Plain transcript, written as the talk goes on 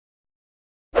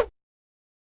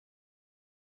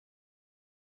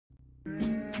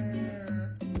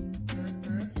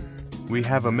We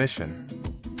have a mission.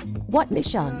 What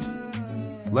mission?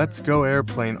 Let's go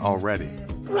airplane already.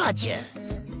 Roger.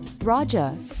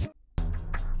 Roger.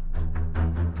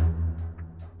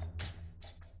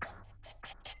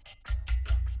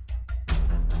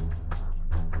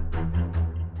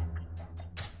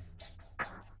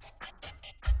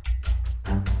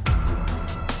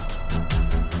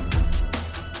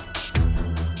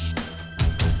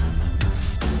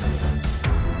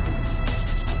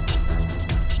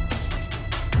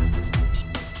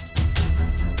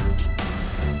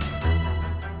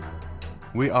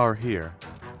 We are here.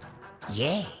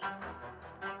 Yeah.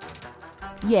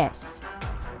 Yes.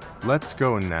 Let's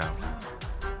go now.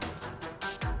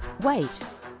 Wait.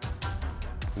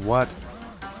 What?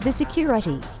 The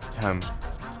security.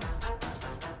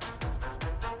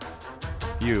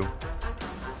 You.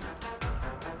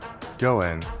 Go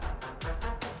in.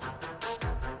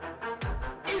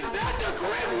 Is that the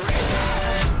Grim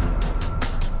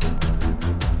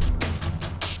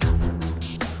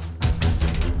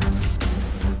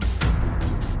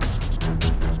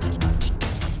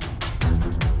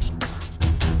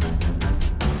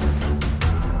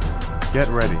Get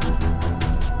ready.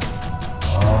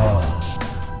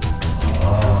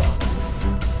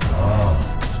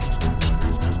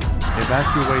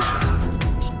 Evacuation.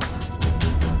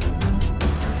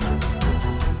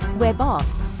 We're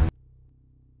boss.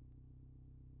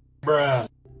 Bruh.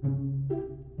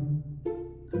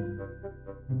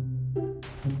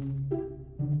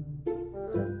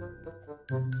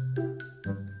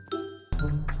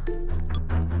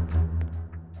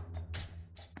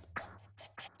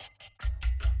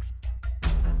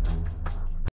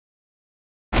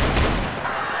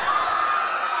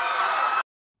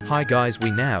 Hi guys,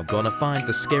 we now gonna find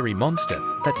the scary monster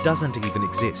that doesn't even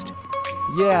exist.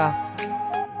 Yeah.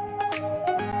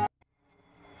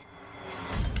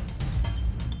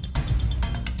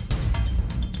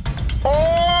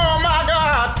 Oh my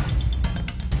God!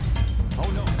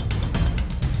 Oh no.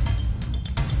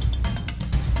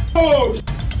 Oh!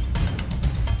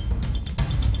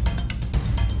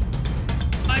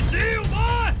 I see you,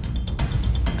 boy!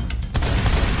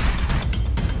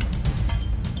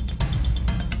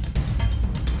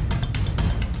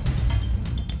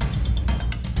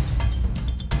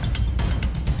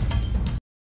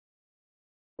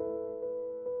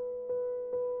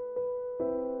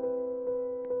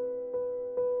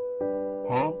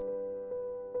 Huh?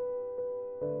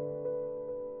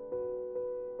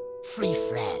 Free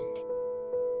friend.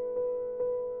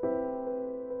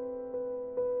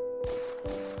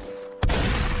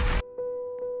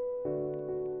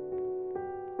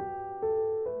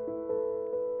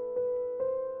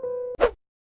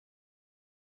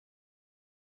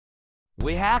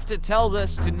 We have to tell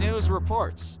this to news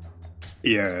reports.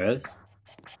 Yes.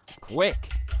 Quick.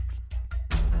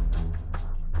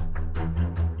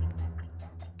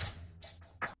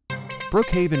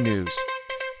 Brookhaven News.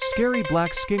 Scary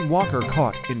black skinwalker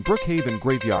caught in Brookhaven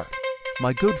graveyard.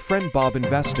 My good friend Bob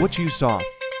invested. What you saw?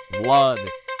 Blood.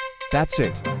 That's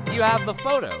it. You have the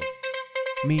photo.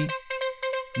 Me?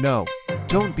 No.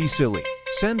 Don't be silly.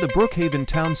 Send the Brookhaven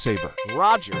town saver.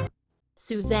 Roger.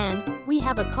 Suzanne, we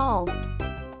have a call.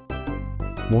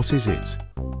 What is it?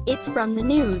 It's from the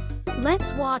news.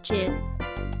 Let's watch it.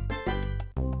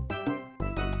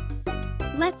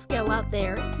 Let's go out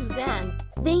there, Suzanne.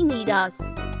 They need us.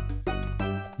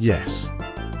 Yes.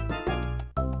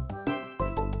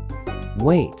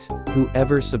 Wait,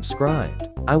 whoever subscribed,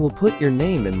 I will put your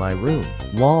name in my room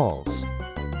walls.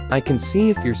 I can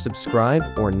see if you're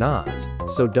subscribed or not,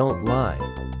 so don't lie.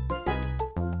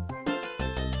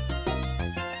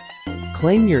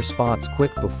 Claim your spots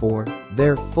quick before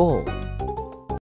they're full.